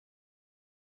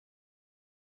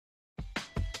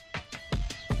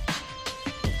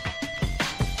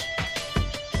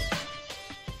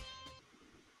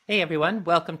Hey everyone,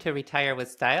 welcome to Retire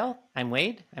with Style. I'm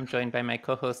Wade. I'm joined by my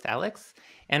co-host Alex,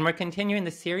 and we're continuing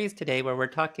the series today where we're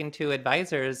talking to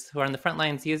advisors who are on the front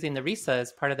lines using the RISA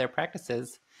as part of their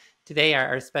practices. Today,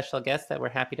 our special guest that we're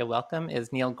happy to welcome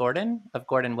is Neal Gordon of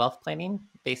Gordon Wealth Planning,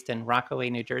 based in Rockaway,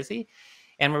 New Jersey.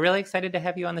 And we're really excited to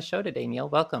have you on the show today, Neal.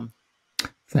 Welcome.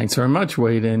 Thanks very much,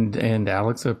 Wade and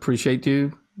Alex. I appreciate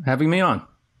you having me on.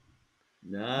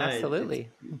 Nice. Absolutely.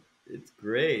 It's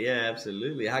great. Yeah,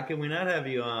 absolutely. How can we not have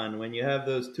you on when you have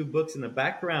those two books in the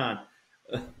background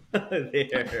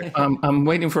there? I'm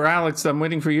waiting for Alex. I'm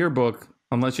waiting for your book,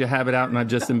 unless you have it out and I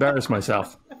just embarrass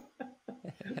myself.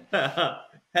 That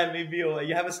may be a while.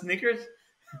 You have a Snickers?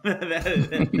 that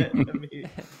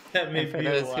may be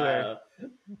a while.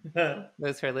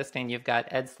 Those who are listening, you've got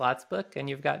Ed Slott's book and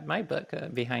you've got my book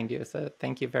behind you. So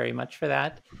thank you very much for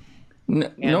that.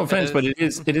 No offense, but it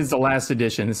is the last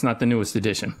edition. It's not the newest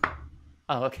edition.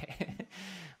 Oh, okay.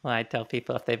 Well, I tell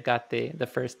people if they've got the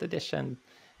first edition,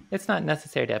 it's not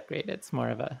necessary to upgrade. It's more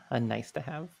of a nice to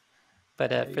have.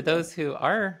 But for those who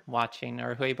are watching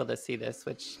or who are able to see this,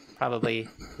 which probably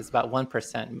is about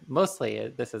 1%,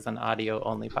 mostly this is an audio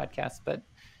only podcast. But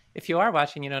if you are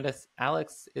watching, you notice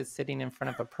Alex is sitting in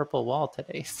front of a purple wall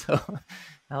today. So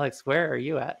Alex, where are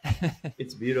you at?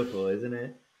 It's beautiful, isn't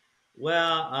it?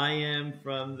 Well, I am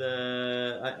I'm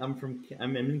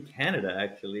in Canada,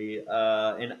 actually,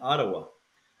 in Ottawa.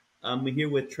 I'm here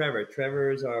with Trevor.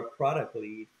 Trevor is our product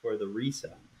lead for the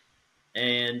RISA.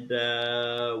 And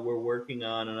we're working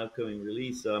on an upcoming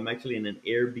release. So I'm actually in an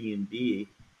Airbnb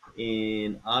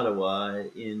in Ottawa,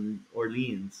 in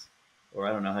Orleans, or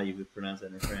I don't know how you would pronounce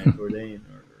that in French, Orleans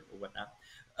or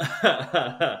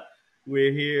whatnot.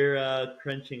 We're here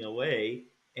crunching away,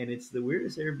 and it's the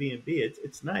weirdest Airbnb.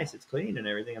 It's nice, it's clean and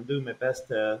everything. I'm doing my best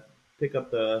to pick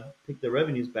the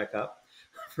revenues back up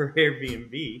for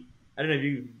Airbnb. I don't know if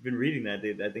you've been reading that.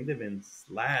 I think they've been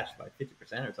slashed by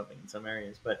 50% or something in some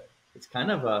areas, but it's kind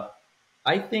of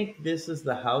I think this is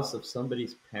the house of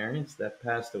somebody's parents that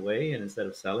passed away, and instead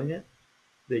of selling it,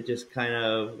 they just kind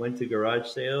of went to garage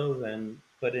sales and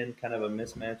put in kind of a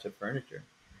mismatch of furniture.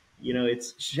 You know,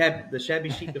 it's the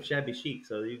shabby chic of shabby chic.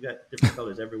 So you've got different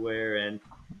colors everywhere, and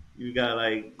you got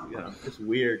just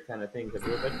weird kind of things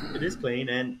everywhere. But it is clean.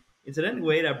 And incidentally,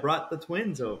 Wade, I brought the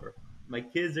twins over. My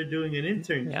kids are doing an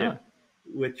internship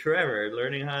with Trevor,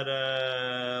 learning how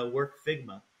to work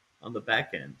Figma on the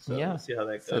back end. So we'll see how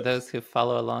that goes. So those who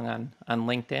follow along on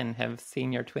LinkedIn have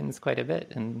seen your twins quite a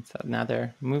bit. And so now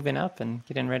they're moving up and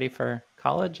getting ready for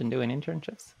college and doing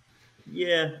internships.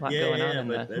 Yeah. A lot going on in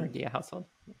the Murgia household.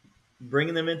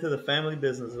 Bringing them into the family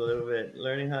business a little bit,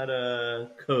 learning how to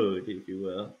code, if you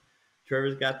will.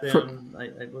 Trevor's got them.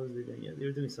 What was they doing? Yeah, they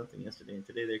were doing something yesterday, and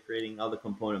today they're creating all the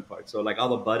component parts. So like all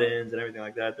the buttons and everything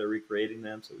like that, they're recreating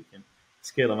them so we can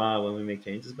scale them out when we make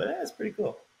changes. But that's pretty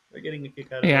cool. They're getting a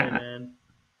kick out of it, man.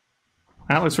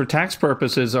 Alex, for tax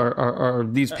purposes, are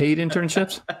these paid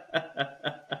internships?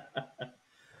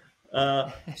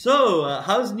 So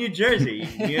how's New Jersey?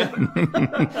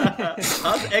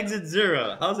 How's Exit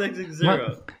Zero?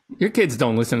 Well, your kids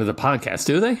don't listen to the podcast,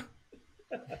 do they?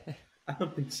 I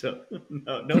don't think so.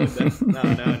 No, no.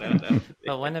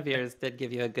 Well, one of yours did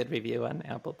give you a good review on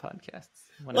Apple Podcasts.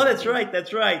 That's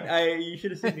right. You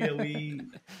should have seen me.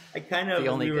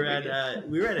 We were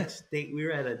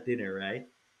at a dinner, right?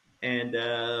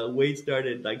 And Wade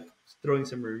started like throwing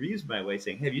some reviews my way,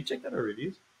 saying, "Have you checked out our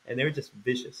reviews?" And they were just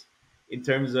vicious in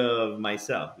terms of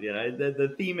myself. You know,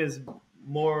 the theme is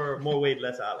more Wade,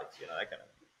 less Alex. You know, that kind of.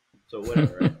 So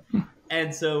whatever. Right?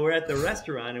 And so we're at the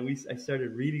restaurant, and I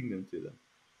started reading them to them,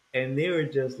 and they were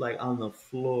just like on the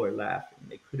floor laughing.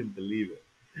 They couldn't believe it,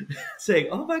 saying,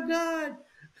 "Oh my God,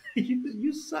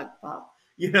 you suck, Pop,"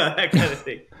 you know, that kind of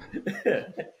thing.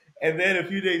 And then a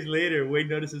few days later, Wade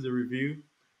notices a review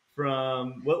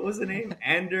from what was the name,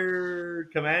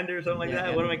 Commander, or something like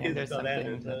that. One of my kids is called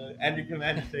Andrew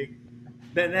Commander, saying,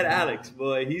 "That Alex,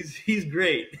 boy, he's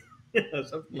great," you know,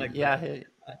 something like that. Yeah.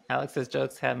 Alex's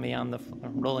jokes have me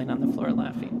rolling on the floor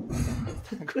laughing.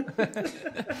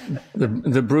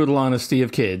 the brutal honesty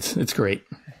of kids. It's great.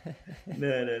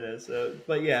 No. So,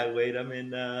 but yeah, Wade, I'm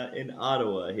in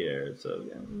Ottawa here, so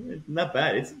not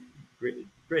bad. It's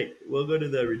great. We'll go to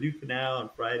the Rideau Canal on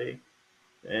Friday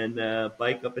and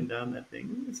bike up and down that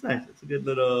thing. It's nice. It's a good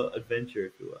little adventure,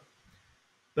 if you will.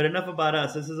 But enough about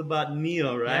us. This is about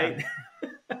Neal, right?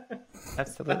 Yeah.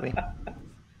 Absolutely.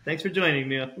 Thanks for joining,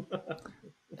 Neal.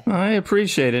 I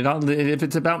appreciate it. If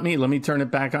it's about me, let me turn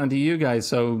it back onto you guys.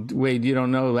 So, Wade, you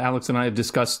don't know, Alex and I have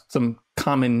discussed some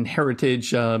common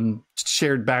heritage,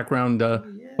 shared background,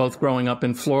 both growing up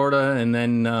in Florida and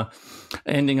then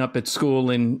ending up at school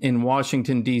in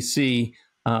Washington, D.C.,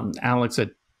 Alex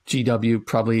at GW,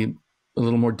 probably a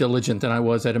little more diligent than I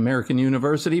was at American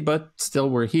University, but still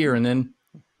we're here. And then,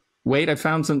 Wade, I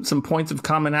found some points of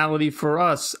commonality for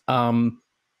us.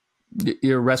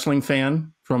 You're a wrestling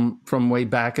fan from way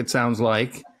back, it sounds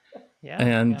like.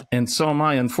 Yeah. And so am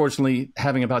I, unfortunately,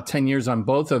 having about 10 years on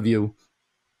both of you.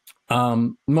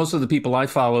 Most of the people I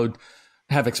followed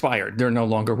have expired. They're no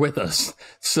longer with us.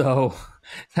 So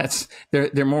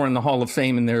they're more in the Hall of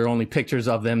Fame, and there are only pictures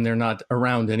of them. They're not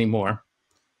around anymore.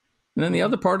 And then the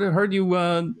other part, I heard you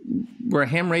were a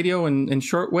ham radio and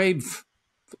shortwave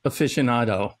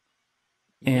aficionado.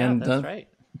 And yeah, that's right.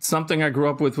 Something I grew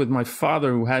up with my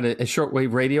father, who had a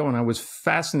shortwave radio, and I was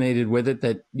fascinated with it,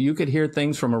 that you could hear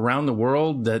things from around the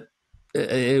world. That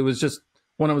it was just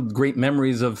one of the great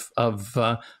memories of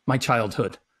my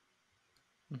childhood.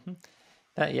 Mm-hmm.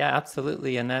 Yeah,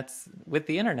 absolutely. And that's with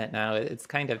the internet now, it's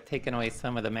kind of taken away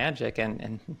some of the magic.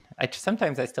 And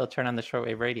sometimes I still turn on the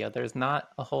shortwave radio. There's not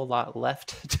a whole lot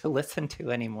left to listen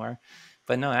to anymore.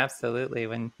 But no, absolutely.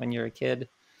 When you're a kid,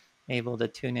 able to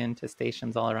tune in to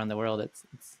stations all around the world, it's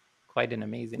quite an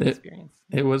amazing experience.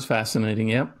 It was fascinating.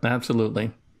 Yep,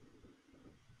 absolutely.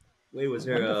 Wait, was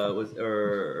there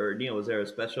Neal, was there a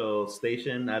special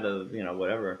station out of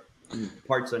whatever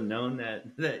parts unknown that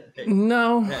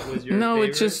no that was your no favorite?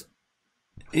 It's just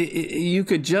you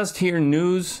could just hear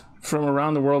news from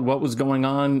around the world, what was going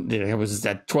on. I was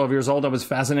at 12 years old. I was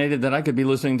fascinated that I could be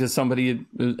listening to somebody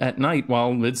at night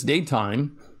while it's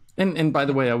daytime. And by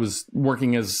the way, I was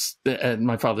working at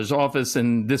my father's office,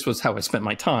 and this was how I spent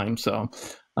my time. So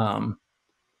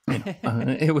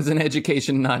it was an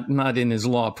education, not in his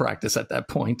law practice at that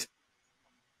point.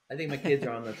 I think my kids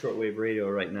are on the shortwave radio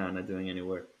right now, not doing any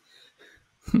work.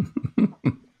 I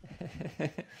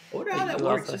wonder how that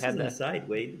works. Just as an aside,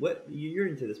 Wade, what you're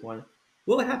into this one?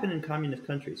 What would happen in communist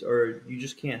countries, or you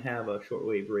just can't have a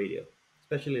shortwave radio,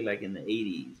 especially like in the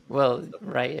 80s? Well,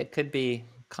 right, it could be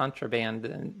contraband,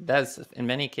 and that's in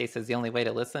many cases the only way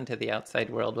to listen to the outside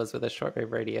world was with a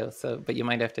shortwave radio. So, but you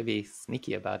might have to be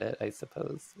sneaky about it, I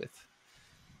suppose. If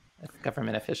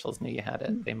government officials knew you had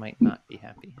it, they might not be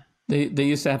happy. They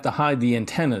used to have to hide the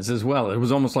antennas as well. It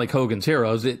was almost like Hogan's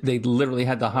Heroes. They literally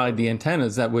had to hide the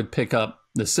antennas that would pick up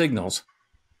the signals.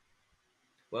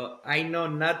 Well, I know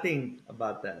nothing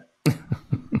about that.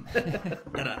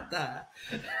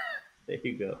 There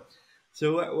you go.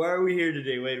 So why are we here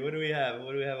today, Wade? What do we have?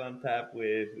 What do we have on tap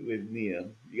with Neal?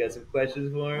 You got some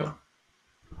questions for him?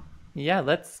 Yeah,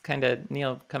 let's kind of,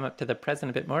 Neal, come up to the present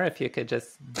a bit more. If you could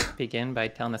just begin by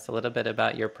telling us a little bit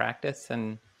about your practice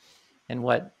and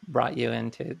what brought you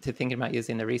into thinking about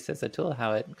using the RISA as a tool,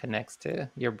 how it connects to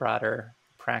your broader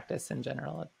practice in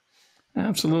general.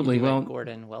 Absolutely. Well,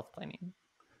 Gordon Wealth Planning.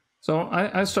 So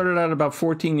I started out about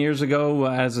 14 years ago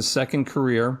as a second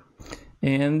career.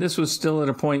 And this was still at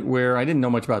a point where I didn't know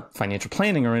much about financial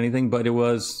planning or anything, but it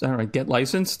was, all right, get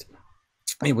licensed.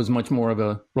 It was much more of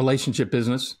a relationship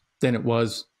business than it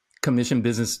was commission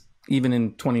business, even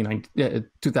in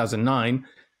 2009,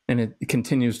 and it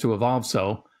continues to evolve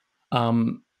so.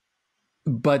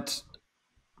 But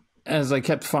as I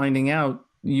kept finding out,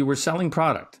 you were selling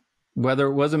product. Whether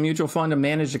it was a mutual fund, a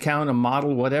managed account, a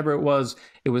model, whatever it was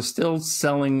still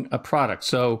selling a product.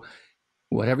 So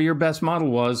whatever your best model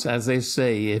was, as they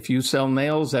say, if you sell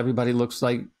nails, everybody looks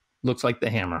like the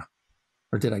hammer.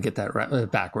 Or did I get that right,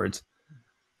 backwards?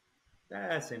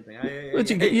 Same thing. But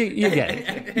you get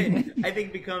it. I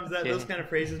think those kind of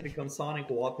phrases become sonic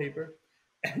wallpaper,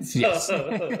 and so Yes.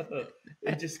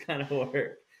 it just kind of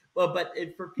works. Well, but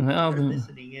for people who are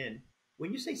listening in,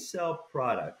 when you say sell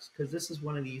products, because this is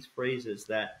one of these phrases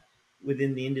that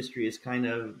within the industry is kind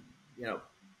of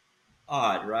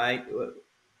odd, right?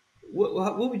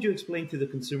 What would you explain to the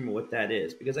consumer what that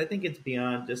is? Because I think it's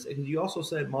beyond just, because you also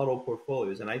said model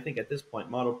portfolios. And I think at this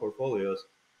point, model portfolios,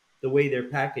 the way they're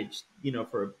packaged,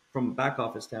 from a back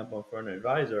office standpoint for an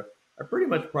advisor, are pretty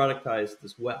much productized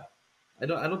as well. I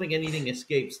don't think anything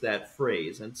escapes that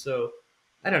phrase. And so,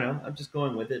 I don't know, I'm just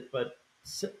going with it. But,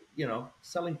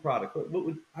 selling product,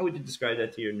 how would you describe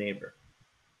that to your neighbor?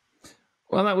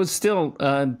 Well, that was still,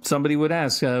 somebody would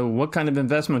ask, what kind of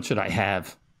investment should I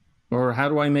have? Or how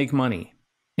do I make money?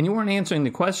 And you weren't answering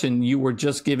the question. You were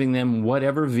just giving them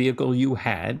whatever vehicle you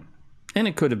had, and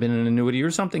it could have been an annuity or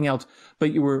something else.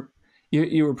 But you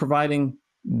were providing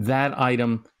that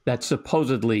item that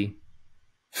supposedly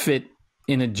fit,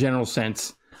 in a general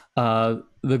sense, the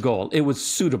goal. It was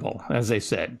suitable, as they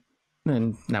said.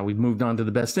 And now we've moved on to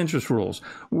the best interest rules.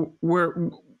 Where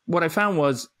what I found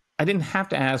was I didn't have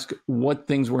to ask what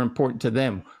things were important to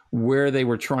them. where they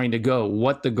were trying to go,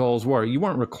 what the goals were. You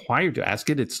weren't required to ask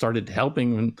it. It started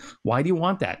helping. And why do you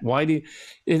want that? Why do you,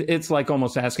 it's like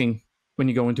almost asking when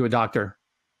you go into a doctor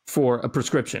for a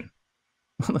prescription.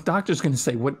 Well, the doctor's going to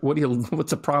say,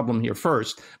 what's the problem here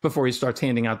first before he starts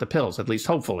handing out the pills, at least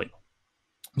hopefully.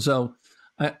 So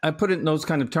I put it in those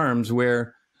kind of terms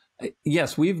where,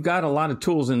 yes, we've got a lot of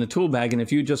tools in the tool bag. And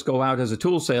if you just go out as a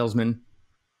tool salesman,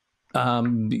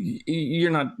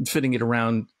 you're not fitting it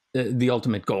around the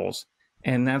ultimate goals.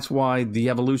 And that's why the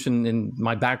evolution in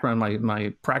my background,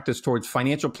 my practice towards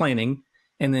financial planning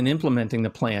and then implementing the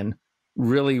plan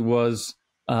really was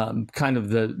kind of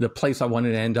the place I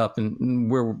wanted to end up and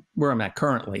where I'm at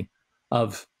currently,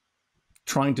 of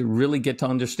trying to really get to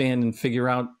understand and figure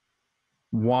out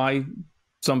why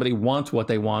somebody wants what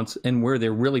they want and where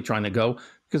they're really trying to go,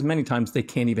 because many times they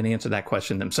can't even answer that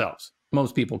question themselves.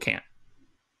 Most people can't.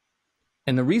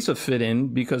 And the RISA fit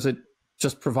in because it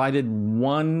just provided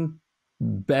one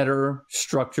better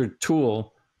structured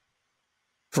tool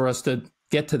for us to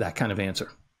get to that kind of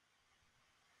answer.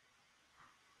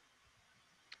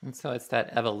 And so it's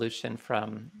that evolution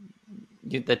from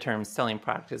the term selling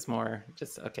product is more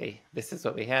just, okay, this is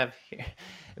what we have here,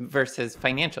 versus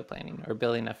financial planning or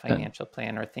building a financial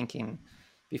plan or thinking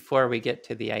before we get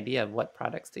to the idea of what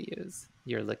products to use.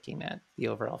 You're looking at the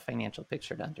overall financial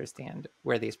picture to understand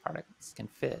where these products can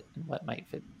fit and what might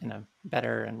fit in a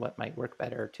better and what might work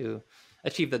better to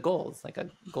achieve the goals, like a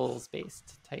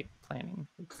goals-based type planning.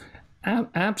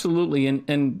 Absolutely.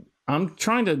 And I'm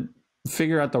trying to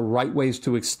figure out the right ways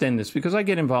to extend this, because I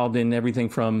get involved in everything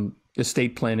from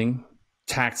estate planning,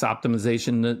 tax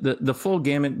optimization, the full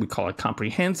gamut. We call it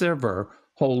comprehensive or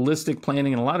holistic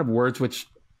planning, and a lot of words which,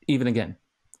 even again,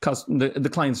 the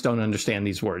clients don't understand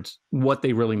these words, what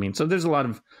they really mean. So there's a lot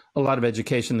of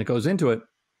education that goes into it.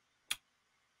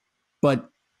 But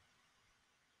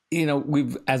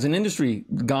we've, as an industry,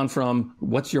 gone from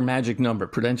what's your magic number?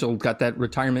 Prudential got that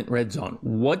retirement red zone.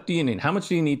 What do you need? How much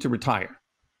do you need to retire?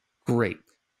 Great.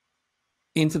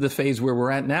 Into the phase where we're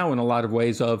at now in a lot of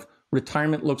ways of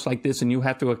retirement looks like this, and you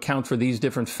have to account for these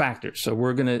different factors. So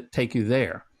we're going to take you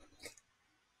there.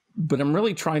 But I'm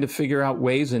really trying to figure out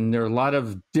ways, and there are a lot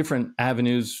of different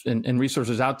avenues and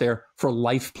resources out there for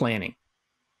life planning.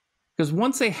 Because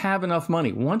once they have enough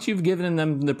money, once you've given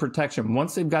them the protection,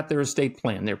 once they've got their estate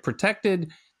plan, they're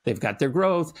protected, they've got their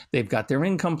growth, they've got their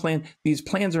income plan, these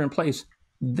plans are in place,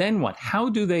 then what? How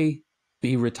do they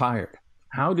be retired?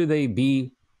 How do they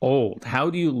be old? How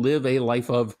do you live a life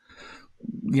of,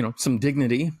 some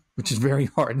dignity, which is very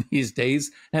hard these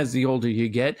days as the older you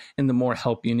get and the more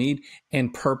help you need,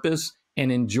 and purpose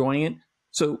and enjoying it?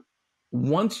 So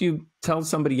once you tell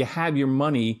somebody you have your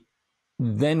money,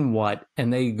 then what?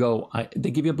 And they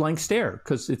give you a blank stare,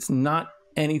 because it's not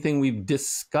anything we've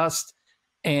discussed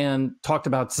and talked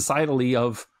about societally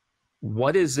of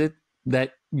what is it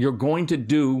that you're going to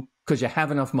do because you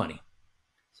have enough money.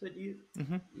 So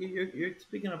you're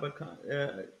speaking of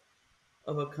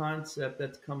a concept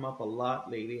that's come up a lot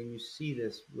lately, and you see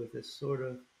this with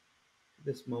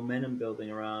this momentum building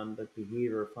around the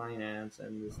behavior of finance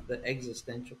and the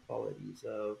existential qualities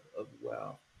of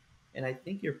wealth. And I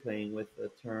think you're playing with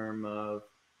the term of,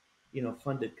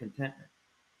 funded contentment.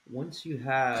 Once you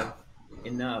have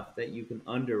enough that you can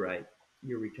underwrite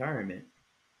your retirement,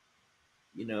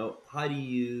 how do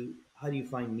you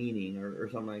find meaning or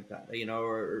something like that?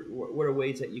 Or what are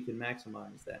ways that you can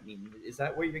maximize that meaning? Is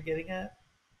that what you're getting at?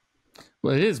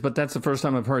 Well, it is, but that's the first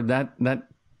time I've heard that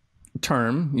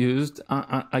term used.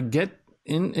 I get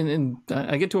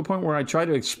I get to a point where I try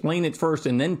to explain it first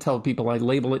and then tell people, I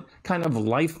label it kind of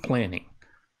life planning.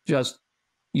 Just,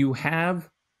 you have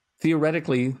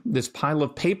theoretically this pile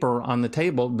of paper on the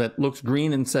table that looks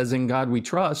green and says, "In God we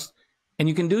trust," and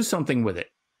you can do something with it.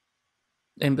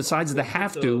 And besides the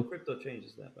have to, crypto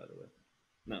changes that, by the way.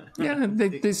 No. Yeah,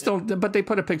 they still, but they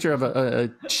put a picture of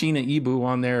a Sheena Ibu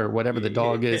on there, or whatever the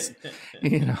dog is,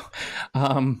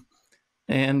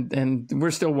 and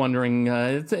we're still wondering.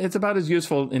 It's about as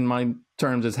useful in my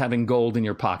terms as having gold in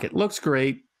your pocket. Looks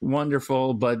great,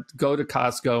 wonderful, but go to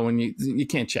Costco and you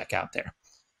can't check out there.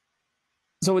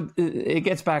 So it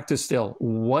gets back to still,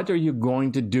 what are you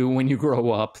going to do when you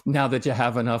grow up now that you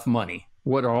have enough money?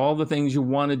 What are all the things you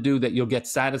want to do that you'll get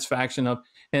satisfaction of?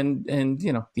 And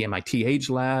the MIT Age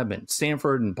Lab and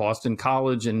Stanford and Boston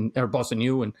College or Boston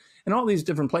U and all these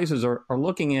different places are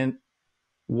looking at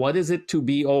what is it to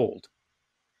be old?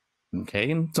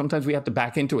 Okay, and sometimes we have to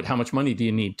back into it. How much money do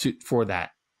you need for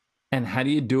that? And how do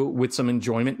you do it with some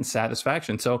enjoyment and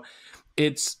satisfaction? So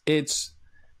it's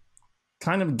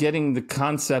kind of getting the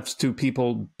concepts to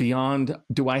people beyond,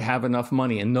 do I have enough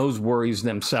money? And those worries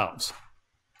themselves.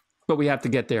 but we have to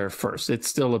get there first. It's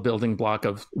still a building block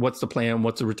of what's the plan,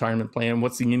 what's the retirement plan,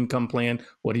 what's the income plan,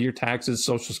 what are your taxes,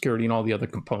 Social Security, and all the other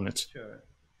components. Sure.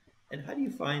 And how do you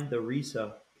find the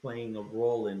RISA playing a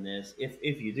role in this,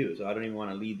 if you do? So I don't even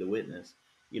want to lead the witness,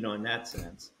 in that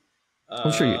sense.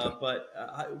 I'm sure you do. But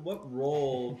what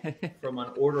role, from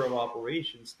an order of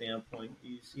operation standpoint, do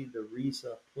you see the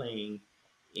RISA playing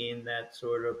in that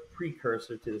sort of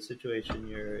precursor to the situation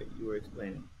you were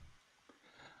explaining?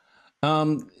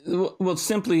 Well,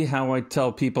 simply how I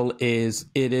tell people is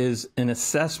it is an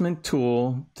assessment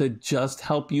tool to just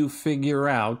help you figure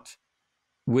out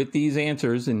with these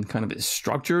answers in kind of a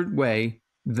structured way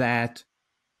that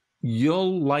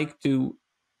you'll like to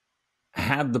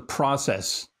have the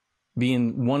process be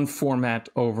in one format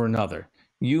over another.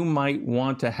 You might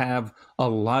want to have a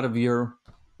lot of your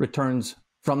returns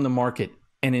from the market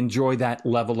and enjoy that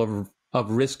level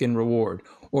of risk and reward.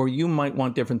 Or you might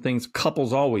want different things.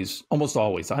 Couples almost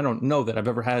always. I don't know that I've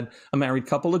ever had a married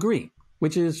couple agree,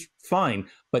 which is fine.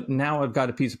 But now I've got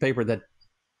a piece of paper that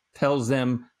tells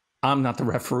them I'm not the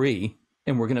referee,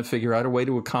 and we're going to figure out a way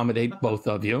to accommodate both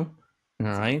of you. All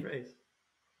right.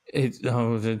 They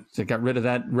got rid of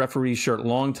that referee shirt a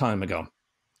long time ago.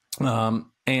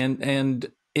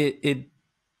 And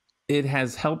it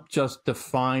has helped just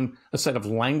define a set of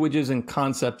languages and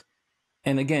concepts.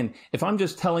 And again, if I'm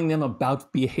just telling them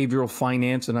about behavioral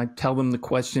finance and I tell them the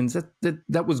questions,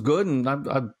 that was good, and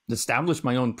I've established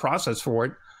my own process for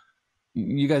it.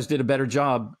 You guys did a better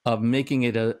job of making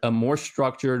it a more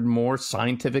structured, more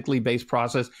scientifically based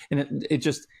process. And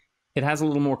it has a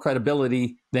little more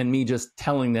credibility than me just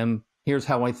telling them, here's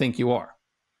how I think you are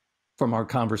from our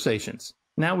conversations.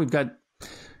 Now we've got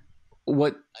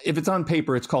if it's on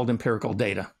paper, it's called empirical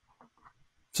data.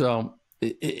 So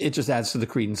it just adds to the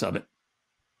credence of it.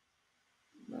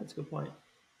 That's a good point.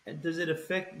 And does it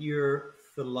affect your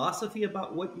philosophy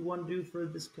about what you want to do for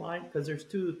this client? Because there's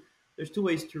two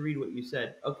ways to read what you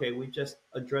said. Okay, we just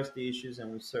address the issues and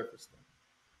we surface them,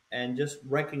 and just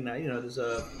recognize. There's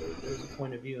a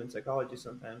point of view in psychology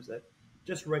sometimes that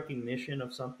just recognition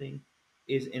of something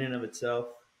is in and of itself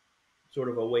sort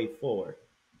of a way forward.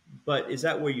 But is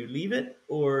that where you leave it,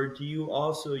 or do you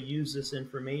also use this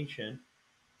information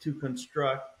to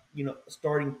construct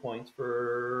starting points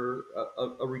for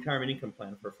a retirement income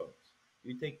plan for folks?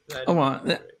 You take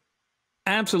that.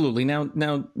 Absolutely.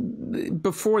 Now,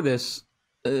 before this,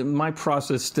 my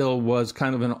process still was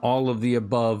kind of an all of the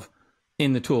above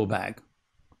in the tool bag.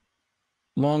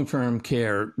 Long-term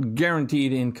care,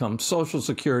 guaranteed income, Social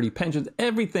Security, pensions,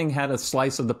 everything had a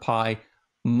slice of the pie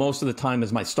most of the time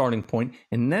as my starting point.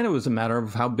 And then it was a matter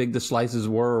of how big the slices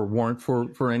were or weren't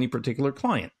for any particular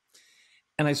client.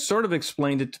 And I sort of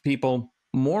explained it to people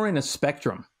more in a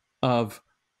spectrum of,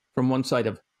 from one side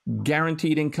of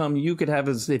guaranteed income, you could have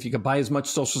if you could buy as much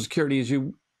Social Security as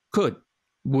you could.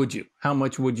 Would you? How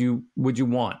much would you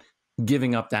want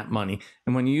giving up that money?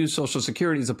 And when you use Social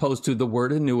Security as opposed to the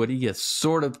word annuity, you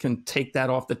sort of can take that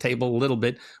off the table a little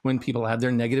bit when people have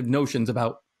their negative notions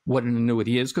about what an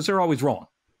annuity is, because they're always wrong.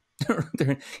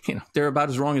 They're about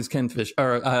as wrong as Ken Fish,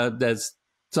 or as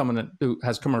someone who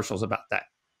has commercials about that.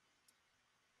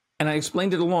 And I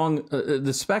explained it along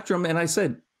the spectrum, and I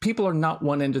said, people are not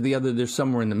one end or the other. They're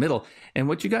somewhere in the middle. And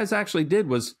what you guys actually did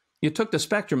was you took the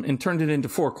spectrum and turned it into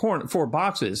four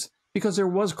boxes, because there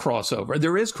was crossover.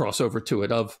 There is crossover to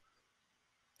it of,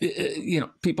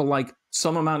 people like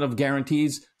some amount of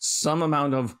guarantees, some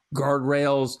amount of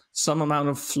guardrails, some amount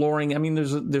of flooring. I mean,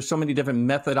 there's so many different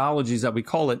methodologies that we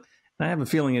call it. And I have a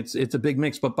feeling it's a big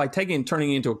mix. But by taking and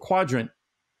turning it into a quadrant,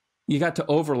 you got to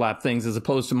overlap things as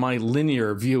opposed to my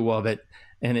linear view of it.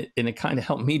 And it kind of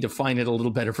helped me define it a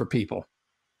little better for people.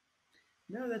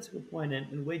 No, that's a good point.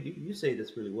 And Wade, you say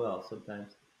this really well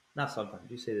sometimes. Not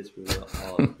sometimes. You say this really well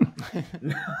all the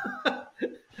time.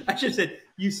 I should have said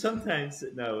you sometimes.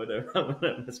 No, whatever. I'm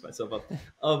going to mess myself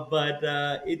up. But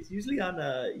it's usually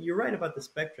you're right about the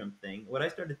spectrum thing. What I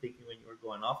started thinking when you were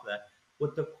going off of that,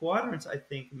 what the quadrants I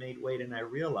think made Wade and I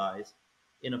realize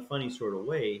in a funny sort of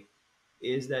way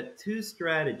is that two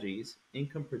strategies,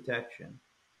 income protection,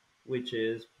 which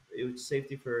is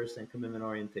safety first and commitment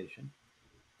orientation,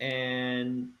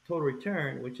 and total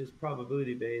return, which is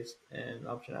probability based and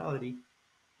optionality,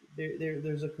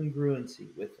 there's a congruency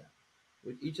with them.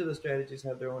 With each of the strategies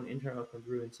have their own internal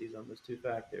congruencies on those two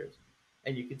factors,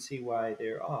 and you can see why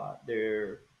they're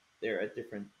at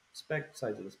different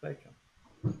sides of the spectrum.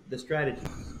 The strategy,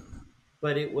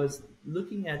 but it was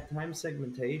looking at time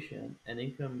segmentation and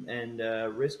income and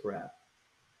risk wrap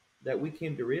that we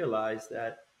came to realize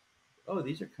that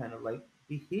these are kind of like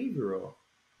behavioral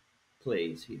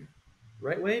plays here,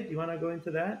 right, Wade? Do you want to go into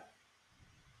that?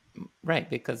 Right,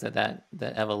 because of that,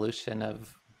 the evolution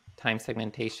of time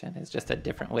segmentation is just a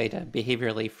different way to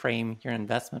behaviorally frame your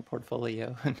investment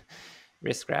portfolio. And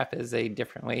risk graph is a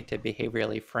different way to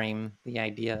behaviorally frame the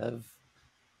idea of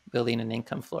building an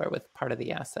income floor with part of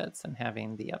the assets and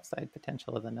having the upside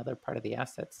potential of another part of the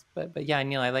assets. But yeah,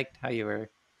 Neal, I liked how you were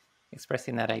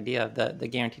expressing that idea of the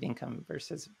guaranteed income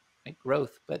versus like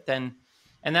growth. But then,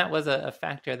 and that was a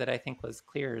factor that I think was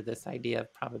clear, this idea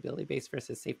of probability based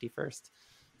versus safety first.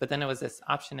 But then it was this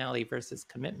optionality versus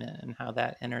commitment and how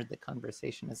that entered the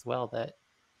conversation as well. That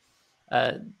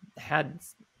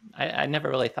I never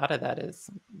really thought of that as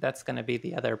that's going to be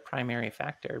the other primary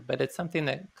factor, but it's something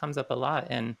that comes up a lot.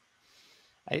 And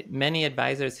many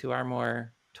advisors who are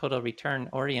more total return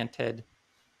oriented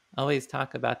always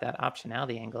talk about that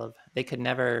optionality angle of they could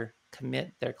never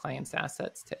commit their clients'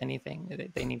 assets to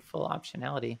anything. They need full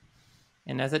optionality.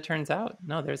 And as it turns out,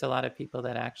 no, there's a lot of people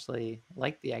that actually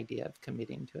like the idea of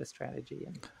committing to a strategy.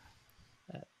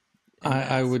 And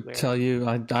I would tell you,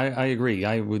 I agree.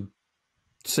 I would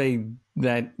say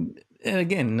that, and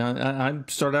again, I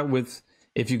start out with,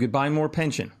 if you could buy more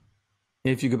pension,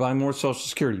 if you could buy more Social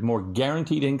Security, more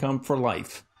guaranteed income for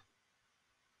life,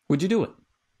 would you do it?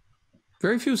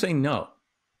 Very few say no.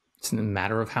 It's a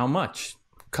matter of how much.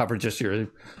 Cover just your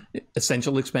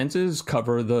essential expenses,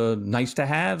 cover the nice to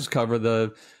haves, cover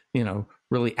the,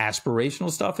 really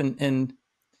aspirational stuff. And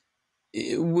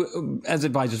as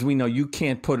advisors, we know you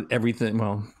can't put everything,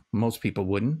 well, most people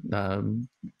wouldn't,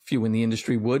 few in the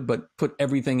industry would, but put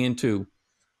everything into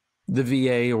the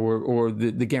VA or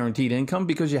the guaranteed income,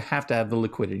 because you have to have the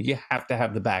liquidity. You have to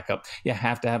have the backup. You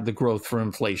have to have the growth for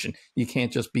inflation. You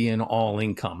can't just be in all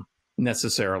income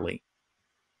necessarily.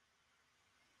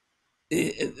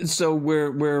 So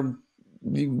where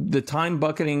the time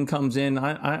bucketing comes in,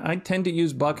 I tend to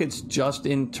use buckets just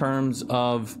in terms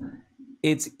of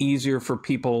it's easier for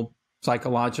people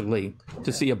psychologically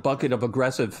to see a bucket of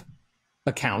aggressive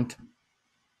account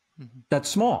that's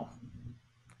small,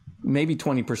 maybe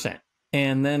 20%,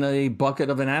 and then a bucket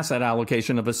of an asset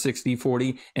allocation of a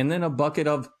 60-40, and then a bucket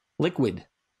of liquid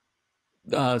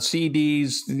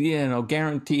CDs,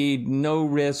 guaranteed, no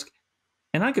risk.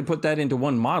 And I could put that into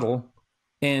one model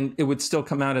and it would still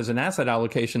come out as an asset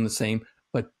allocation the same.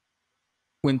 But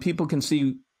when people can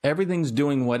see everything's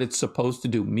doing what it's supposed to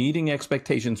do, meeting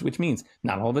expectations, which means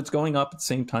not all of it's going up at the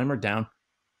same time or down,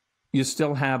 you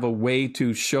still have a way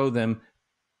to show them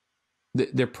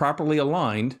that they're properly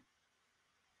aligned,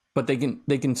 but they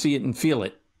can see it and feel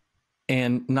it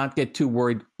and not get too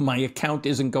worried. My account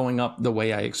isn't going up the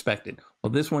way I expected.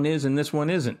 Well, this one is and this one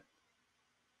isn't.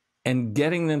 And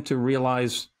getting them to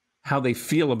realize how they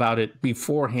feel about it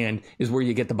beforehand is where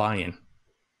you get the buy-in.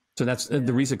 So that's the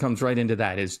RISA comes right into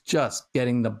that, is just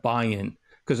getting the buy-in,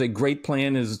 because a great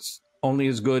plan is only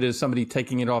as good as somebody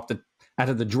taking it out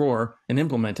of the drawer and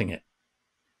implementing it.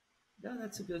 No,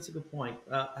 that's a good point.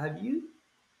 Have you,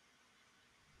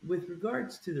 with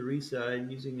regards to the RISA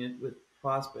and using it with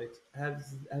prospects, have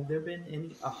there been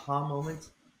any aha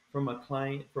moments from a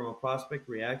client, from a prospect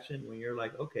reaction when you're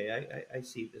like, okay, I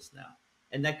see this now?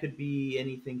 And that could be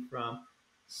anything from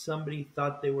somebody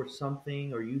thought they were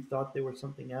something, or you thought they were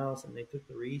something else, and they took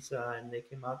the RISA and they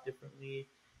came out differently,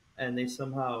 and they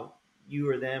somehow, you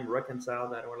or them,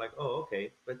 reconciled that, and were like, oh,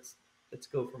 okay, let's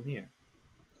go from here.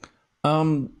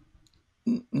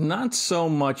 Not so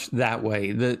much that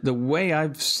way. The way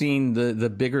I've seen the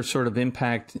bigger sort of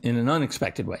impact in an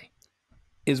unexpected way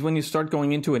is when you start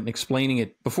going into it and explaining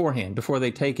it beforehand, before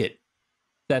they take it,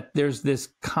 that there's this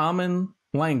common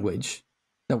language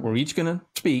that we're each going to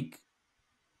speak,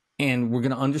 and we're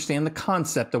going to understand the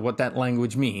concept of what that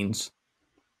language means.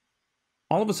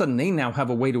 All of a sudden, they now have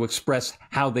a way to express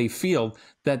how they feel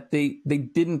that they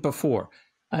didn't before.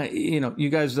 You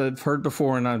guys have heard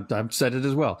before, and I've said it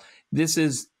as well. This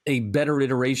is a better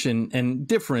iteration and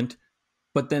different,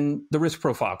 but then the risk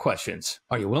profile questions.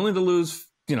 Are you willing to lose,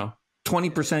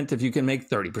 20% if you can make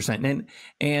 30%?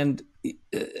 And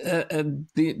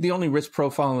the only risk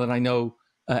profile that I know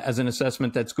as an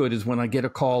assessment that's good is when I get a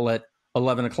call at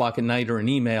 11 o'clock at night or an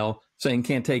email saying,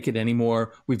 can't take it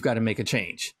anymore, we've got to make a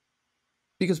change.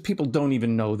 Because people don't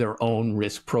even know their own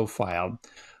risk profile.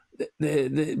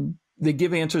 They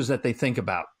give answers that they think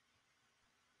about.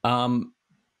 And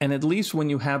at least when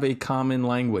you have a common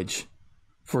language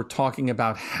for talking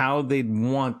about how they'd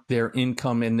want their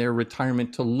income and their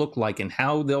retirement to look like and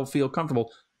how they'll feel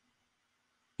comfortable,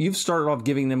 you've started off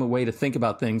giving them a way to think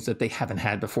about things that they haven't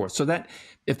had before. So that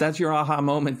if that's your aha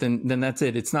moment, then that's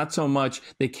it. It's not so much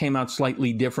they came out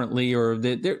slightly differently, or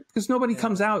because nobody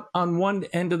comes out on one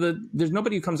end of there's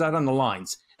nobody who comes out on the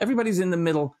lines. Everybody's in the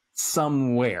middle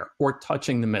somewhere, or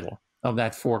touching the middle of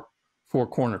that fork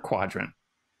four-corner quadrant.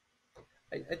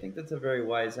 I think that's a very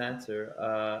wise answer.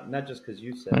 Not just because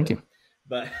you said Thank it, you.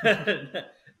 but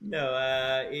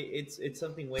no, it's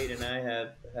something Wade and I have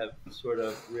sort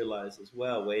of realized as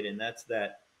well, Wade, and that's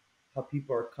that how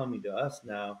people are coming to us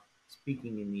now,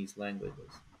 speaking in these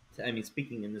languages. I mean,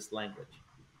 speaking in this language.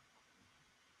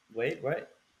 Wade, right?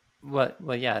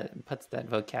 Well, yeah, it puts that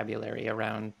vocabulary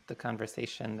around the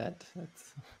conversation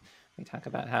we talk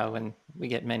about how when we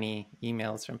get many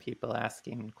emails from people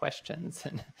asking questions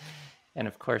and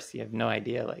of course you have no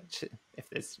idea like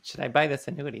should I buy this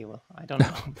annuity? Well, I don't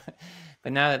know.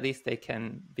 but now at least they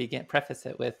can preface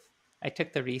it with, I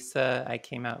took the RISA, I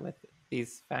came out with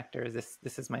these factors,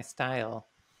 this is my style.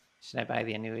 Should I buy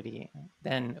the annuity?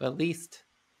 Then at least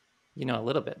you know a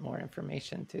little bit more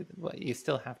information to what you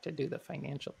still have to do the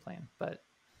financial plan, but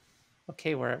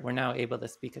okay, we're now able to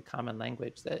speak a common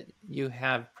language that you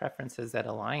have preferences that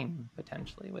align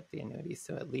potentially with the annuity.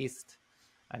 So at least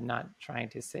I'm not trying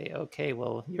to say, okay,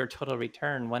 well, your total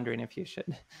return, wondering if you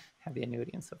should have the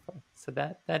annuity and so forth. So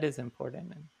that is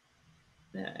important.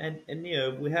 Yeah, and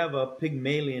we have a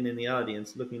Pygmalion in the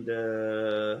audience looking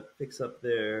to fix up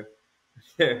their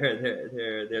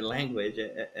language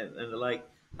and the like.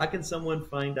 How can someone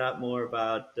find out more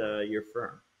about your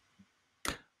firm?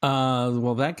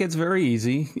 Well, that gets very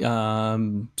easy.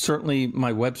 Certainly,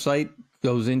 my website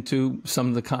goes into some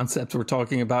of the concepts we're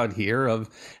talking about here,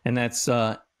 and that's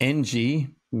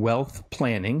NG Wealth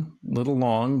Planning. A little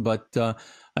long, but I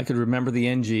could remember the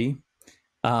NG.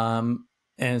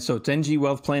 And so it's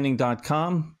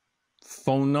ngwealthplanning.com.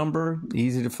 Phone number,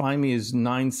 easy to find me, is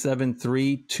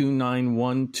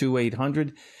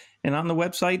 973-291-2800. And on the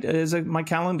website is my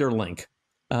calendar link.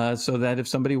 So that if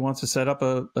somebody wants to set up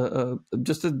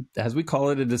as we call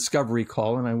it, a discovery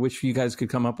call, and I wish you guys could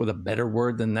come up with a better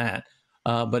word than that,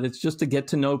 but it's just to get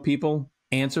to know people,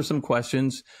 answer some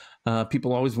questions.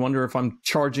 People always wonder if I'm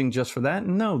charging just for that.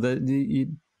 No,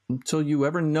 until you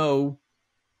ever know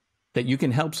that you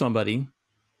can help somebody,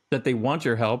 that they want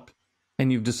your help,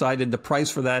 and you've decided the price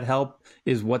for that help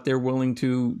is what they're willing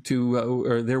to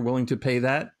or they're willing to pay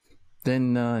that,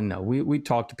 then no, we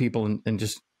talk to people and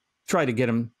just try to get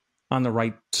them on the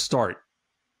right start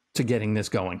to getting this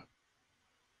going.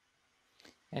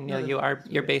 And Neal,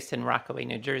 you're based in Rockaway,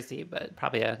 New Jersey, but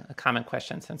probably a common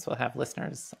question, since we'll have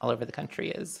listeners all over the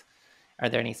country, is, are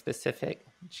there any specific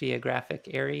geographic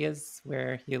areas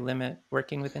where you limit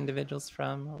working with individuals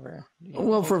from? Or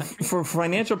well, for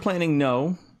financial planning,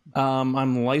 no.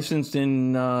 I'm licensed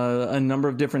in a number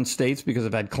of different states because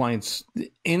I've had clients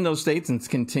in those states and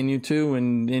continue to.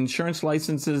 And insurance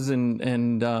licenses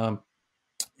and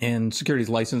securities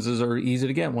licenses are easy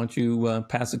to get once you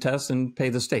pass the test and pay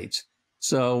the states.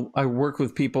 So I work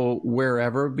with people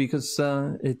wherever because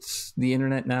it's the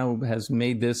internet now has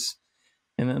made this.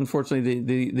 And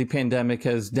unfortunately, the pandemic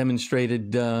has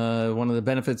demonstrated one of the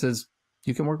benefits is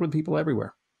you can work with people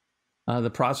everywhere. The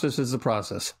process is the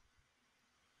process.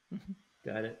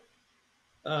 Got it.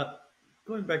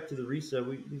 Going back to the RISA,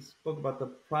 we spoke about the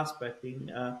prospecting.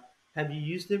 Have you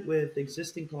used it with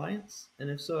existing clients? And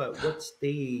if so, at what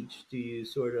stage do you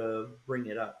sort of bring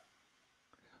it up?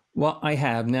 Well, I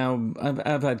have. Now,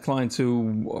 I've had clients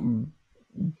who,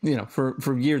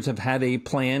 for years have had a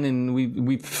plan, and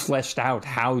we've fleshed out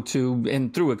how to,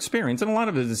 and through experience, and a lot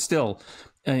of it is still,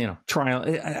 trial.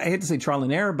 I hate to say trial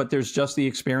and error, but there's just the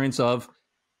experience of,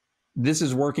 this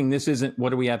is working, this isn't,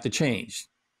 what do we have to change?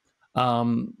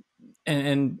 And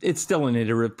it's still an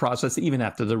iterative process, even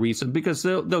after the RISA, because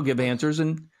they'll give answers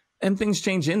and things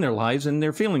change in their lives and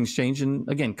their feelings change. And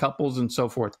again, couples and so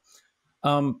forth.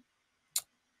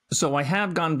 So I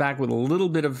have gone back with a little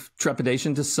bit of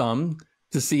trepidation to some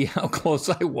to see how close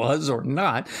I was or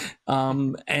not.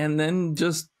 And then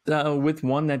just with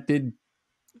one that did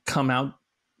come out,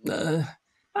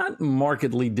 not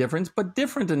markedly different, but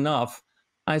different enough.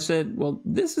 I said, well,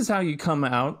 this is how you come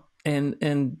out,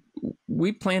 and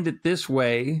we planned it this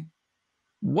way.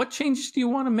 What changes do you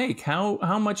want to make?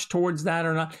 How much towards that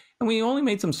or not? And we only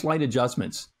made some slight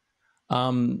adjustments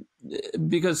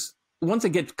because once I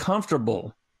get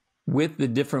comfortable with the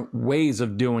different ways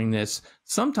of doing this,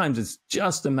 sometimes it's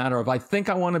just a matter of, I think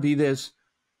I want to be this,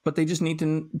 but they just need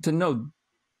to know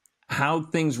how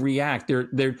things react.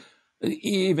 They're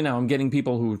even now I'm getting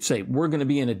people who say, we're going to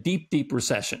be in a deep, deep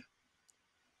recession.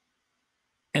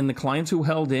 And the clients who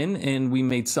held in, and we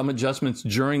made some adjustments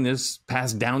during this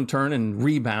past downturn and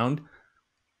rebound.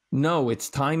 No, it's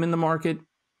time in the market.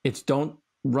 It's don't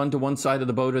run to one side of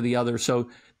the boat or the other. So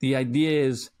the idea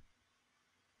is,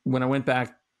 when I went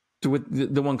back to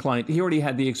with the one client, he already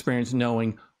had the experience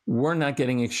knowing we're not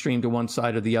getting extreme to one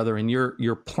side or the other. And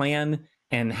your plan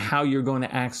and how you're going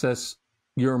to access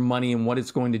your money and what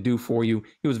it's going to do for you.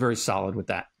 He was very solid with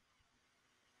that.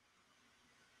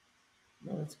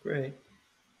 No, that's great.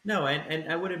 No,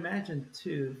 and I would imagine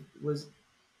too was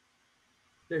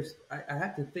I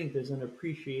have to think there's an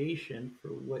appreciation for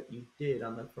what you did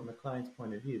on the from the client's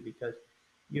point of view because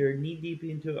you're knee deep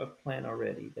into a plan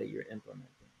already that you're implementing,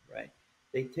 right?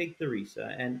 They take the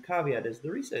RISA, and caveat is the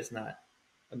RISA is not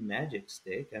a magic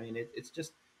stick. I mean, it's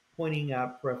just pointing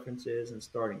out preferences and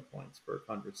starting points for a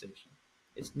conversation.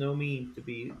 It's no mean to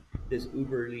be this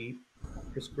uberly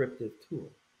prescriptive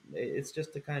tool. It's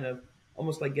just to kind of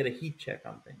almost like get a heat check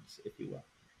on things, if you will.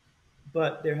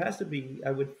 But there has to be,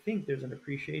 I would think there's an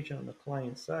appreciation on the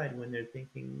client side when they're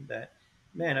thinking that,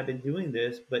 man, I've been doing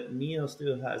this, but Neal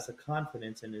still has the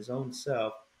confidence in his own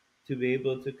self to be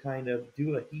able to kind of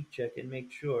do a heat check and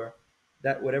make sure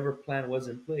that whatever plan was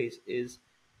in place is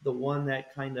the one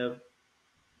that kind of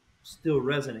still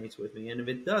resonates with me. And if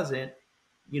it doesn't,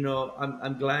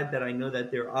 I'm glad that I know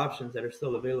that there are options that are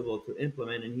still available to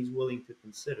implement, and he's willing to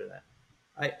consider that.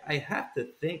 I have to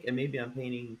think, and maybe I'm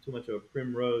painting too much of a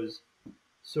primrose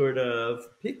sort of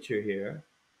picture here,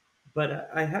 but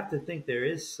I have to think there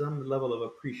is some level of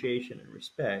appreciation and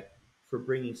respect for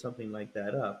bringing something like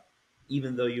that up,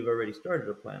 even though you've already started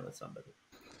a plan with somebody.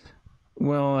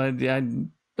 Well,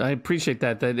 I appreciate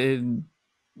that.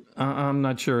 I'm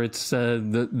not sure it's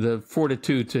the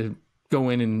fortitude to go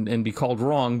in and be called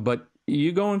wrong, but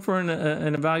you go in for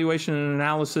an evaluation and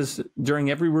analysis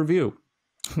during every review.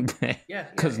 Okay. Yeah.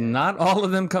 Because not all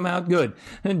of them come out good.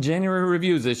 And January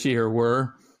reviews this year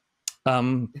were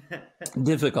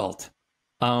difficult.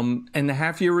 And the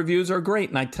half-year reviews are great.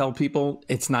 And I tell people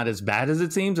it's not as bad as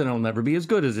it seems, and it'll never be as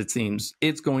good as it seems.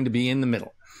 It's going to be in the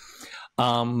middle.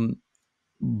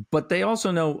 But they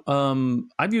also know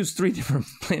I've used 3 different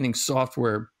planning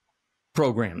software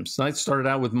programs. I started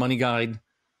out with Money Guide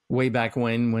way back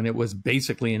when it was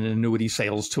basically an annuity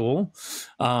sales tool,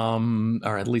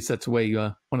 or at least that's the way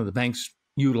one of the banks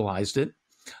utilized it.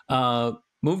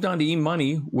 Moved on to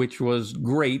eMoney, which was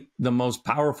great, the most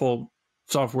powerful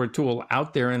software tool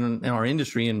out there in our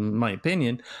industry, in my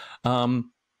opinion,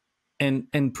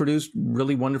 and produced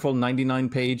really wonderful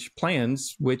 99-page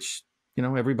plans, which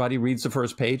everybody reads the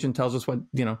first page and tells us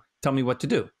tell me what to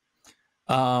do.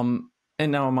 And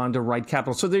now I'm on to Right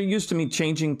Capital. So they're used to me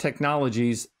changing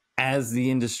technologies as the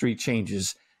industry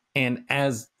changes, and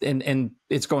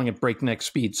it's going at breakneck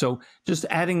speed. So just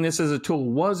adding this as a tool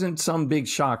wasn't some big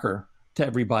shocker to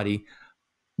everybody,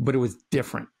 but it was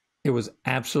different. It was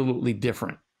absolutely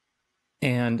different.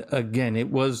 And again, it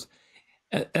was,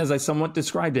 as I somewhat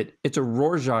described it, it's a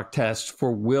Rorschach test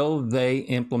for will they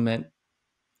implement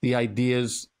the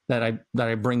ideas that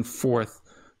I bring forth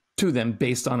to them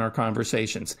based on our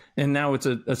conversations. And now it's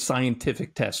a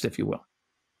scientific test, if you will.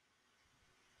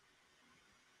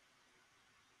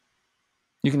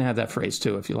 You can have that phrase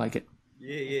too, if you like it.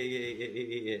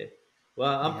 Yeah.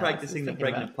 Well, I'm practicing the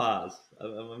pregnant pause.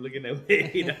 I'm looking at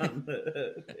Wade on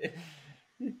the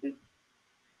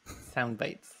sound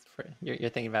bites. You're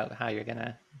thinking about how you're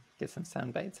gonna get some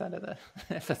sound bites out of the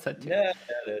episode too. Yeah.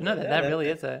 That really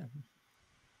is a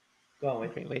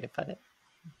great way to put it.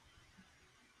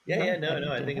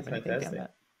 No, I think it's fantastic.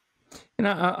 And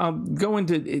I'll go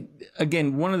into it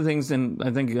again. One of the things, and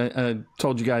I think I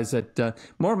told you guys that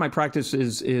more of my practice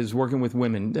is working with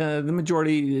women. The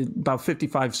majority, about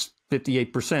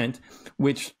 58%,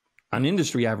 which on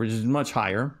industry average is much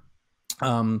higher.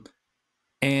 And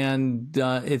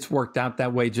it's worked out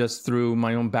that way just through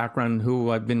my own background,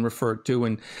 who I've been referred to,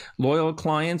 and loyal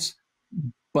clients,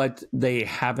 but they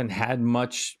haven't had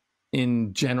much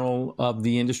in general of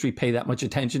the industry pay that much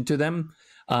attention to them.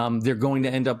 They're going to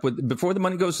end up with, before the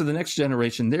money goes to the next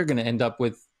generation, they're going to end up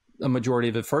with a majority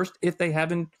of it first if they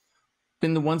haven't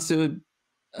been the ones to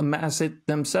amass it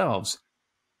themselves.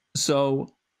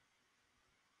 So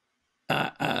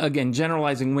again,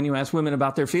 generalizing, when you ask women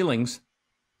about their feelings,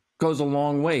 goes a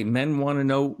long way. Men want to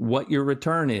know what your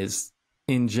return is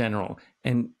in general,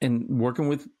 and working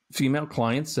with female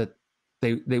clients, that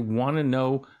they want to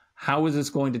know, how is this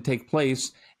going to take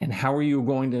place, and how are you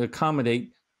going to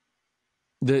accommodate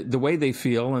the way they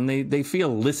feel, and they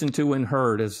feel listened to and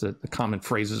heard, as the common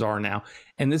phrases are now.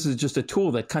 And this is just a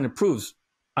tool that kind of proves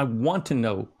I want to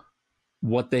know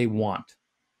what they want.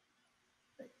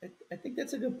 I think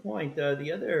that's a good point.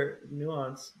 The other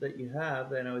nuance that you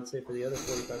have, and I would say for the other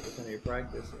 45% of your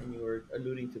practice, and you were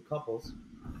alluding to couples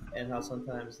and how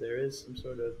sometimes there is some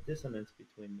sort of dissonance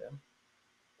between them.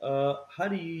 How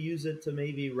do you use it to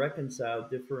maybe reconcile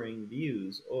differing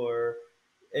views, or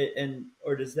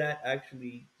does that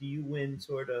actually, do you win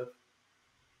sort of,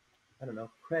 I don't know,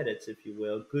 credits, if you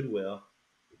will, goodwill,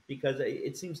 because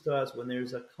it seems to us when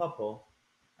there's a couple,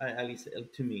 at least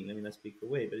to me, let me not speak for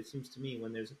Wade, but it seems to me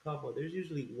when there's a couple, there's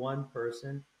usually one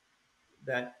person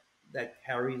that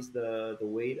carries the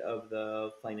weight of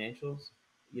the financials,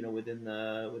 within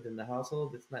the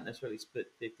household. It's not necessarily split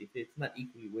 50-50. It's not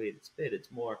equally weighted split.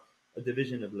 It's more a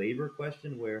division of labor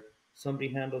question where somebody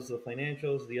handles the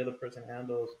financials, the other person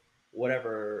handles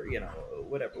whatever,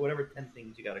 whatever 10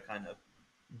 things you got to kind of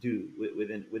do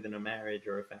within a marriage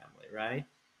or a family, right?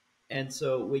 And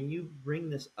so when you bring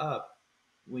this up,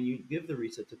 when you give the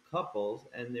RISA to couples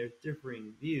and there's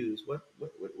differing views,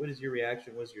 what is your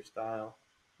reaction? What's your style?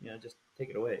 Just take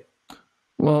it away.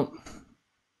 Well,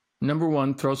 number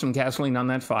one, throw some gasoline on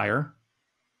that fire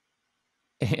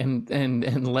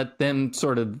and let them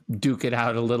sort of duke it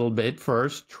out a little bit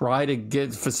first. Try to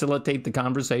facilitate the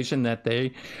conversation that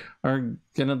they are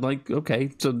gonna like,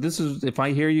 okay, so this is, if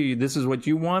I hear you, this is what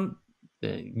you want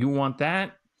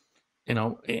that,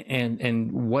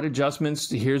 and what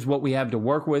adjustments, here's what we have to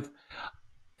work with.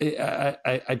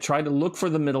 I try to look for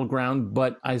the middle ground,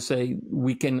 but I say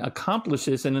we can accomplish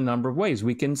this in a number of ways.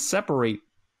 We can separate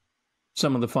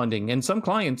some of the funding, and some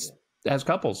clients, as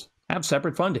couples, have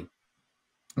separate funding.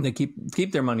 They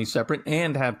keep their money separate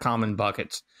and have common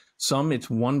buckets. Some, it's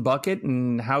one bucket,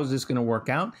 and how's this going to work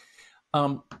out?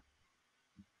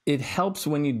 It helps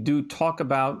when you do talk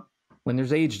about when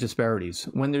there's age disparities,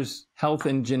 when there's health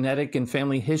and genetic and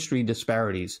family history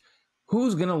disparities.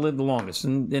 Who's going to live the longest?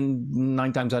 And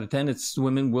 9 times out of 10, it's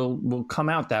women will come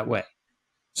out that way.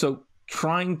 So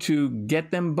trying to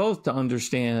get them both to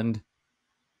understand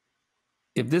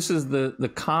if this is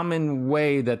the common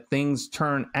way that things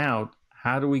turn out,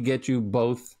 how do we get you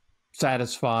both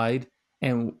satisfied,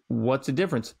 and what's the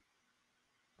difference?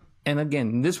 And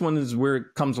again, this one is where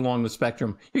it comes along the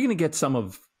spectrum. You're going to get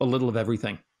a little of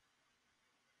everything.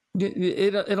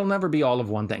 It'll never be all of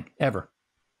one thing, ever.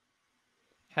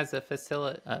 Has the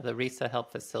RISA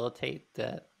helped facilitate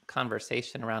the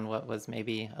conversation around what was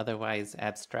maybe otherwise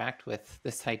abstract, with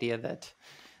this idea that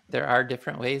there are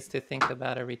different ways to think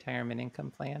about a retirement income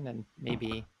plan, and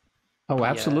maybe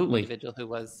absolutely, the individual who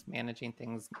was managing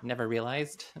things never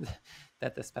realized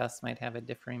that the spouse might have a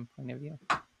differing point of view?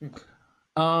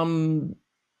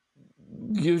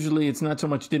 Usually it's not so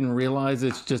much didn't realize,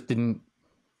 it's just didn't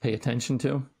pay attention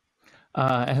to,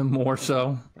 and more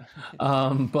so.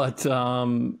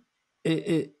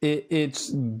 It's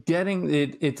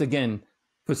again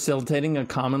facilitating a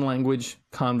common language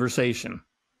conversation.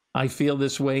 I feel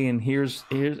this way, and here's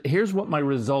what my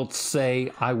results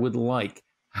say I would like.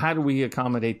 How do we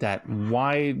accommodate that?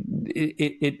 Why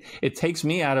it takes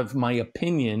me out of my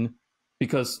opinion,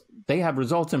 because they have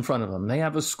results in front of them. They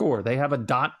have a score. They have a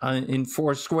dot in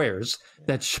 4 squares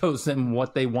that shows them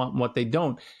what they want and what they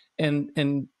don't.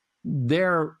 And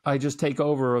there I just take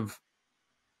over of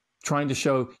trying to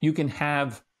show you can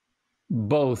have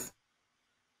both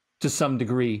to some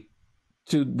degree,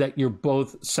 to that you're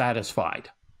both satisfied.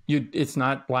 It's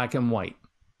not black and white.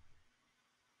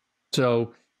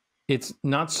 So it's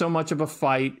not so much of a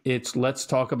fight. It's let's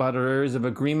talk about our areas of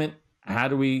agreement. How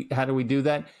do we do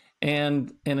that?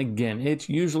 And again, it's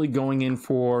usually going in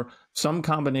for some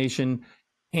combination,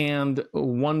 and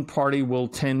one party will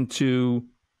tend to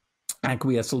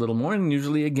acquiesce a little more. And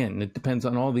usually, again, it depends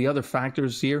on all the other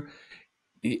factors here.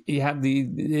 You have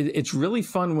it's really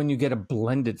fun when you get a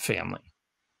blended family,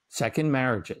 second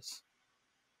marriages,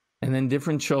 and then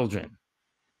different children.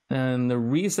 And the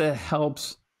RISA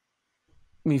helps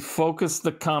me focus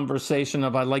the conversation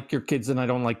of I like your kids and I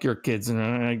don't like your kids.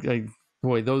 And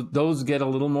boy, those get a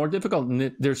little more difficult.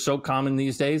 And they're so common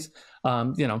these days.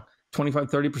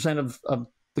 25-30% of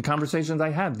the conversations I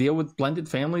have deal with blended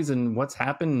families and what's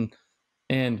happened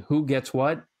and who gets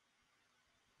what.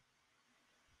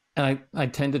 And I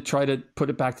tend to try to put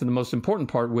it back to the most important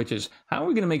part, which is how are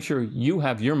we going to make sure you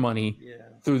have your money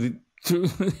through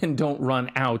and don't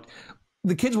run out?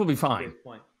 The kids will be fine.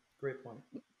 Great point.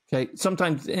 Okay.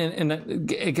 Sometimes, and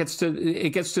it gets to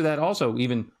that also.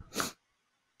 Even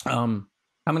how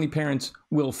many parents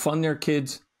will fund their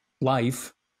kids'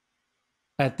 life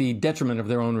at the detriment of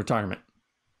their own retirement?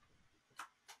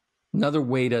 Another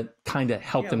way to kind of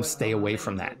help them stay away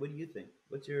from that. What do you think?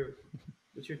 What's your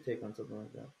take on something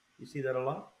like that? You see that a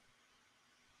lot?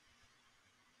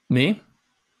 Me?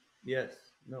 Yes.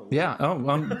 No. Yeah. Oh.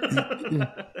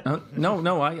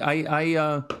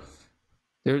 No.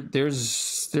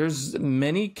 There's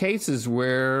many cases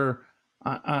where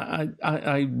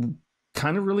I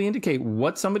kind of really indicate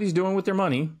what somebody's doing with their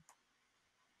money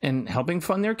and helping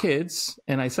fund their kids.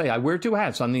 And I say I wear 2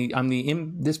 hats. I'm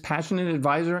the dispassionate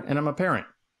advisor, and I'm a parent.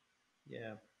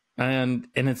 Yeah. And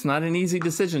it's not an easy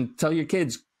decision. Tell your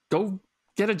kids, go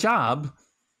get a job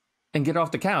and get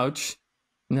off the couch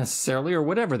necessarily, or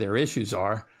whatever their issues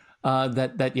are,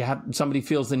 that you have somebody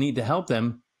feels the need to help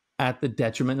them at the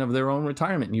detriment of their own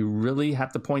retirement. You really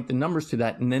have to point the numbers to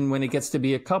that. And then when it gets to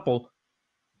be a couple,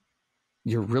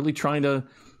 you're really trying to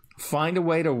find a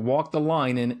way to walk the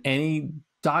line in any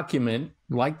document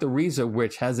like the RISA,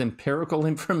 which has empirical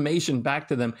information back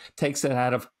to them, takes it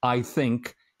out of I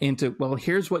think into, well,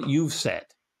 here's what you've said.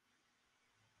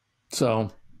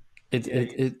 So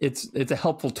it's a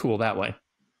helpful tool that way.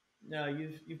 Now,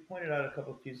 you've pointed out a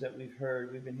couple of cues that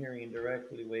we've been hearing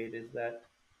indirectly, Wade, is that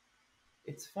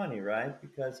it's funny, right?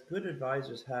 Because good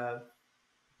advisors have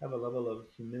a level of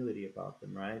humility about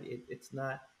them, right? It's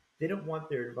not, they don't want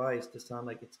their advice to sound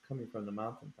like it's coming from the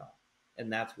mountaintop.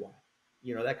 And that's why,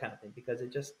 that kind of thing, because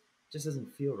it just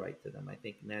doesn't feel right to them, I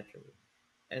think, naturally.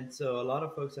 And so a lot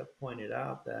of folks have pointed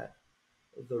out that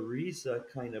the RISA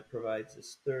kind of provides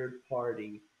this third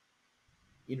party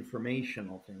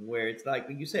informational thing where it's like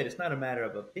you said, it's not a matter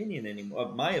of opinion anymore,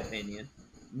 of my opinion,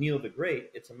 Neal the Great.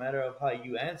 It's a matter of how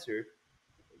you answer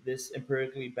this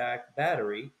empirically backed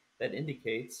battery that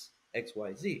indicates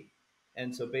XYZ.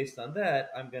 And so based on that,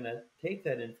 I'm going to take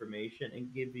that information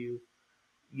and give you,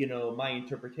 my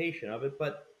interpretation of it.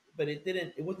 But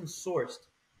it wasn't sourced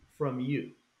from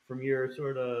you, from your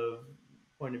sort of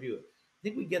point of view. I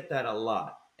think we get that a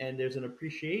lot. And there's an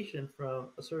appreciation from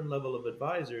a certain level of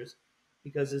advisors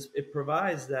because it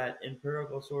provides that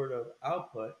empirical sort of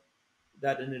output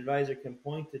that an advisor can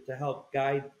point to help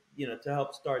guide, to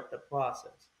help start the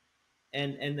process.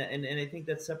 And I think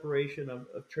that separation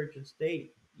of church and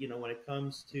state, when it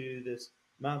comes to this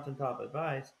mountaintop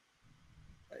advice,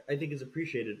 I think is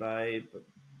appreciated by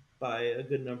a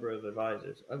good number of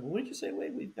advisors. Wouldn't you say,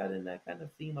 Wade, we've got in that kind of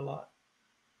theme a lot?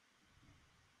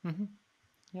 Mm-hmm.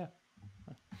 Yeah.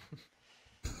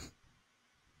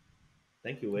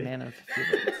 Thank you, Wade. Man of few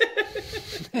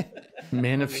words.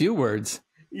 Man of few words.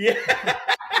 Yeah.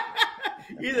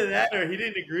 Either that or he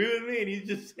didn't agree with me and he's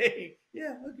just saying,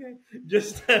 yeah, okay.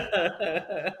 Just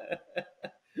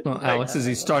well, Alex, is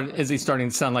he starting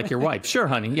to sound like your wife? Sure,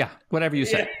 honey. Yeah, whatever you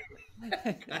say.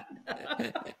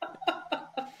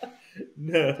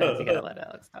 No. Sometimes you gotta let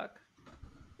Alex talk.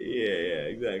 Yeah,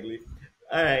 exactly.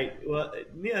 All right. Well,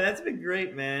 that's been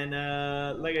great, man.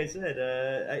 Like I said,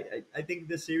 I think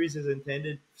this series is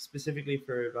intended specifically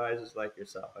for advisors like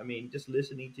yourself. I mean, just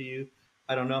listening to you,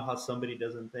 I don't know how somebody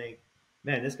doesn't think,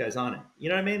 man, this guy's on it. You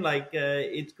know what I mean? Like,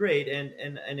 it's great.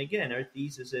 And again, our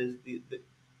thesis is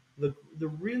the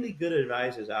really good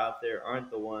advisors out there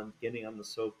aren't the ones getting on the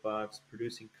soapbox,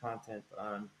 producing content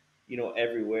on,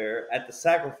 everywhere at the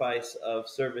sacrifice of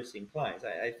servicing clients.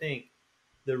 I think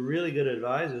the really good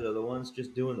advisors are the ones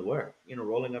just doing the work,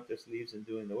 rolling up their sleeves and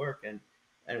doing the work. And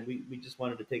we just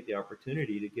wanted to take the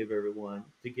opportunity to give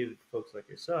folks like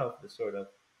yourself this sort of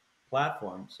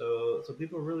platform. So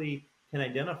people really can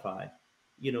identify,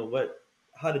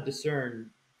 how to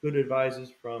discern good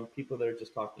advisors from people that are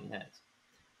just talking heads.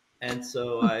 And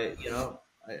so I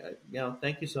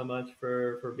thank you so much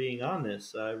for being on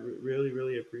this. I really,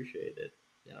 really appreciate it,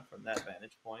 from that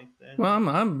vantage point. And, well,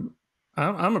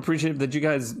 I'm appreciative that you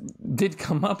guys did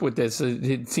come up with this.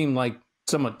 It seemed like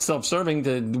somewhat self-serving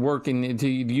to work to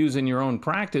use in your own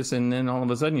practice, and then all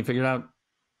of a sudden you figured out,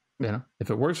 if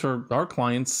it works for our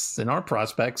clients and our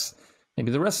prospects,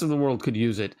 maybe the rest of the world could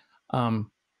use it. Financial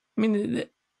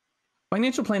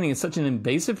planning is such an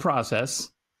invasive process,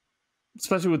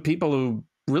 especially with people who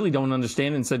really don't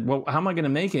understand and said, well, how am I going to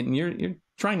make it? And you're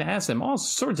trying to ask them all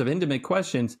sorts of intimate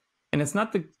questions, and it's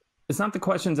not the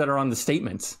questions that are on the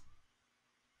statements.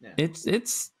 Yeah.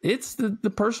 It's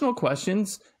the personal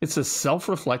questions. It's the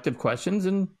self-reflective questions,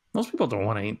 and most people don't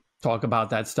want to talk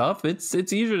about that stuff. It's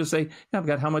easier to say, I've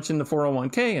got how much in the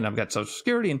 401k, and I've got Social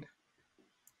Security, and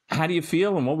how do you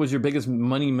feel, and what was your biggest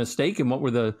money mistake, and what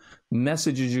were the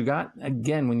messages you got?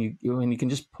 Again, when you can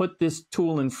just put this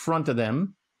tool in front of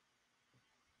them,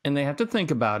 and they have to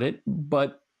think about it,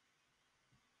 but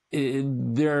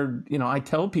I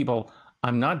tell people,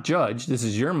 I'm not judged. This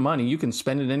is your money. You can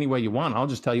spend it any way you want. I'll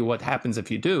just tell you what happens if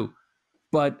you do.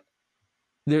 But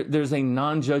there's a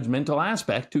non-judgmental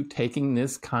aspect to taking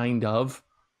this kind of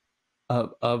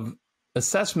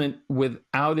assessment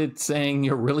without it saying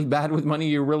you're really bad with money,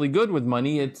 you're really good with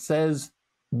money. It says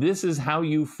this is how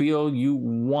you feel you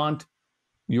want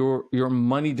your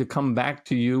money to come back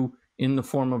to you in the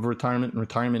form of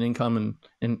retirement income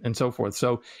and so forth.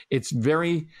 So it's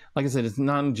very, like I said, it's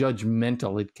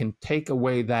non-judgmental. It can take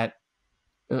away that,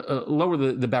 lower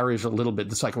the barriers a little bit,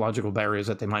 the psychological barriers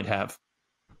that they might have.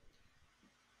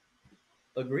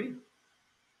 Agreed.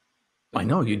 I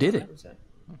know, you did it.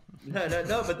 100%.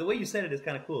 No, but the way you said it is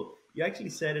kind of cool you actually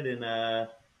said it in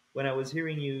when I was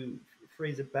hearing you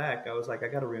phrase it back. I was like, I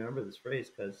got to remember this phrase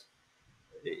because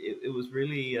it was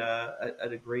really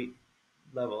at a great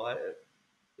level.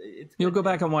 It's You'll good. go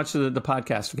back and watch the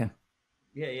podcast again.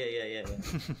 Yeah.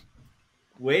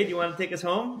 Wade, you want to take us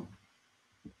home?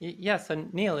 Yeah, so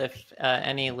Neal, if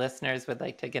any listeners would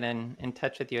like to get in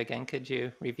touch with you again, could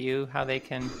you review how they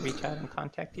can reach out and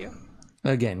contact you?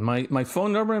 Again, my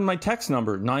phone number and my text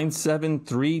number,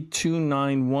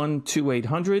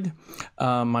 973-291-2800.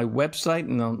 My website,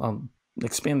 and I'll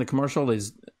expand the commercial,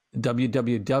 is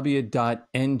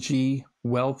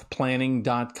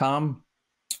www.ngwealthplanning.com.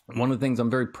 One of the things I'm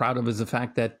very proud of is the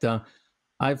fact that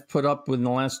I've put up within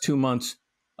the last 2 months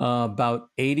about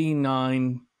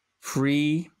 89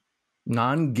 free,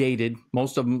 non-gated,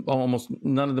 most of them, almost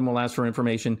none of them will ask for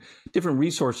information, different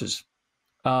resources,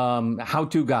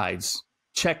 how-to guides,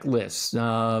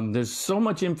 checklists. There's so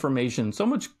much information, so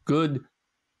much good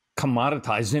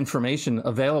commoditized information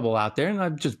available out there. And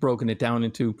I've just broken it down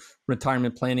into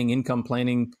retirement planning, income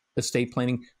planning, estate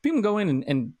planning. People can go in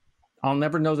and I'll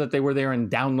never know that they were there and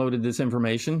downloaded this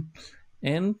information.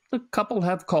 And a couple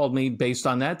have called me based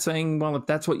on that, saying, well, if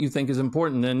that's what you think is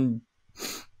important, then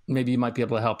maybe you might be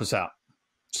able to help us out.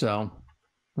 So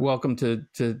welcome to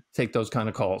take those kind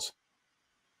of calls.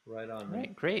 Right on. Man.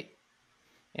 Right, great.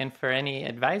 And for any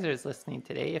advisors listening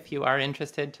today, if you are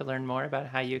interested to learn more about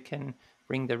how you can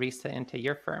bring the RISA into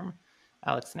your firm,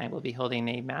 Alex and I will be holding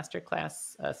a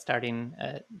masterclass starting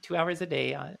 2 hours a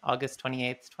day on August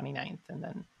 28th, 29th. And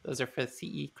then those are for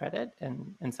CE credit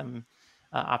and some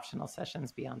optional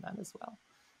sessions beyond that as well.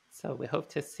 So we hope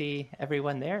to see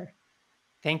everyone there.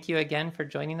 Thank you again for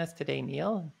joining us today,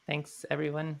 Neal. Thanks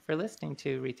everyone for listening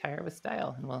to Retire with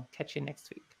Style, and we'll catch you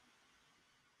next week.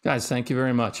 Guys, thank you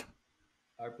very much.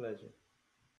 Our pleasure.